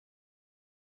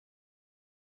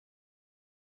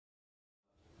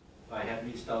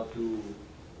had reached out to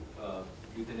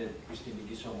Lieutenant Christine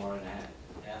Igisomar and I had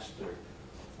asked her,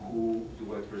 who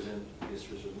do I present this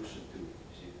resolution to?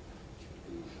 Is it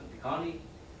to Auntie Connie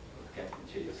or Captain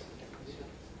Chase?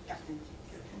 Captain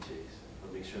Chase.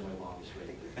 I'll make sure my mom is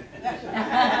right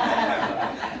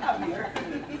there.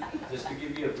 Just to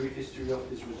give you a brief history of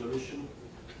this resolution,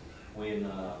 when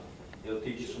Lt.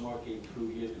 Igisomar came through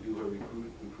here to do her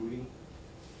recruiting,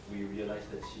 we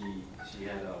realized that she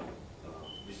had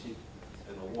received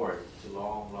an award. It's a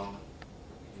long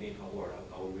name award.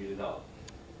 I will read it out.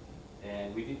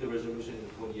 And we did the resolution in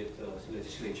the 20th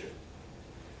legislature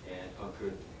and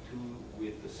concurred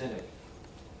with the Senate.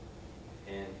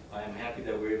 And I am happy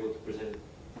that we're able to present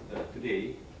it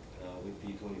today with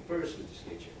the 21st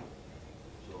legislature.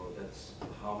 So that's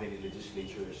how many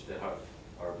legislatures that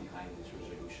are behind this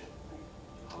resolution,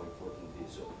 how important it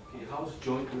is. So, okay, House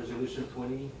Joint Resolution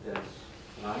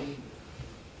 20-9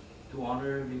 to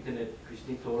honor Lieutenant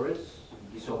Christine Torres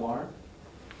Igisomar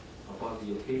upon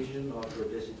the occasion of her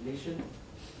designation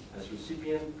as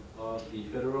recipient of the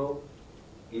Federal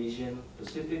Asian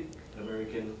Pacific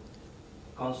American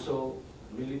Consul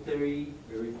Military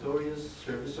Meritorious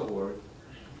Service Award,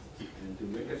 and to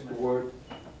award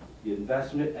the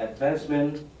advancement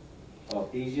of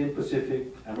Asian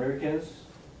Pacific Americans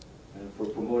and for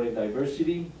promoting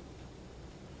diversity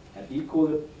and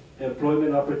equal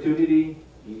employment opportunity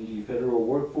in the federal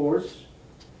workforce.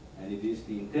 And it is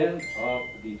the intent of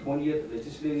the 20th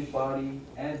legislative body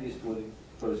and this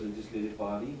 21st legislative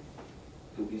body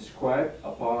to inscribe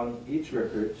upon each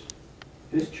records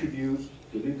this tribute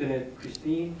to Lieutenant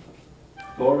Christine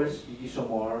Torres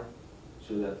Igisomar,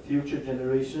 so that future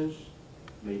generations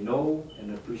may know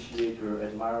and appreciate her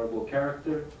admirable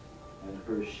character and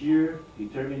her sheer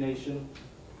determination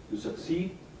to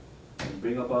succeed and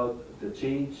bring about the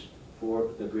change for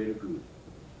the greater good.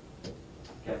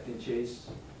 Captain Chase,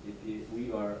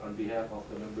 we are on behalf of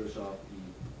the members of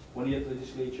the 20th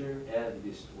legislature and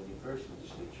this 21st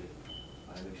legislature,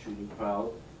 I'm extremely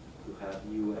proud to have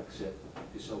you accept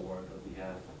this award on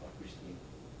behalf of Christine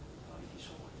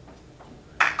Igisomar.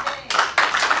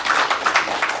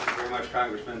 Thank you very much,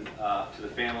 Congressman. To the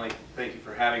family, thank you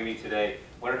for having me today.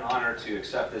 What an honor to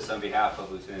accept this on behalf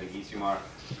of Lieutenant Igisomar.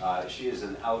 She is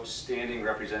an outstanding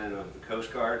representative of the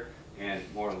Coast Guard, and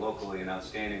more locally, an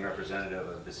outstanding representative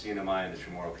of the CNMI and the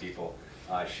Chamorro people.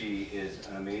 She is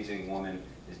an amazing woman,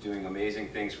 is doing amazing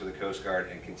things for the Coast Guard,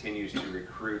 and continues to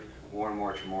recruit more and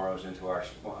more Chamorros into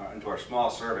our small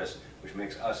service, which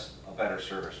makes us a better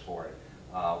service for it.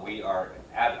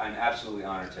 I'm absolutely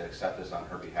honored to accept this on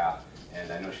her behalf,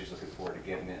 and I know she's looking forward to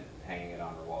getting it, hanging it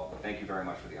on her wall. But thank you very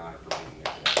much for the honor for being here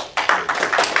today.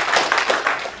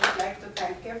 I'd like to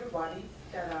thank everybody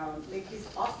that make this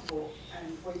possible, and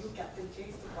for you, Captain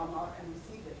Chase, to come out and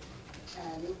receive it.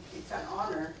 And it's an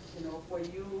honor, you know, for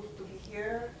you to be here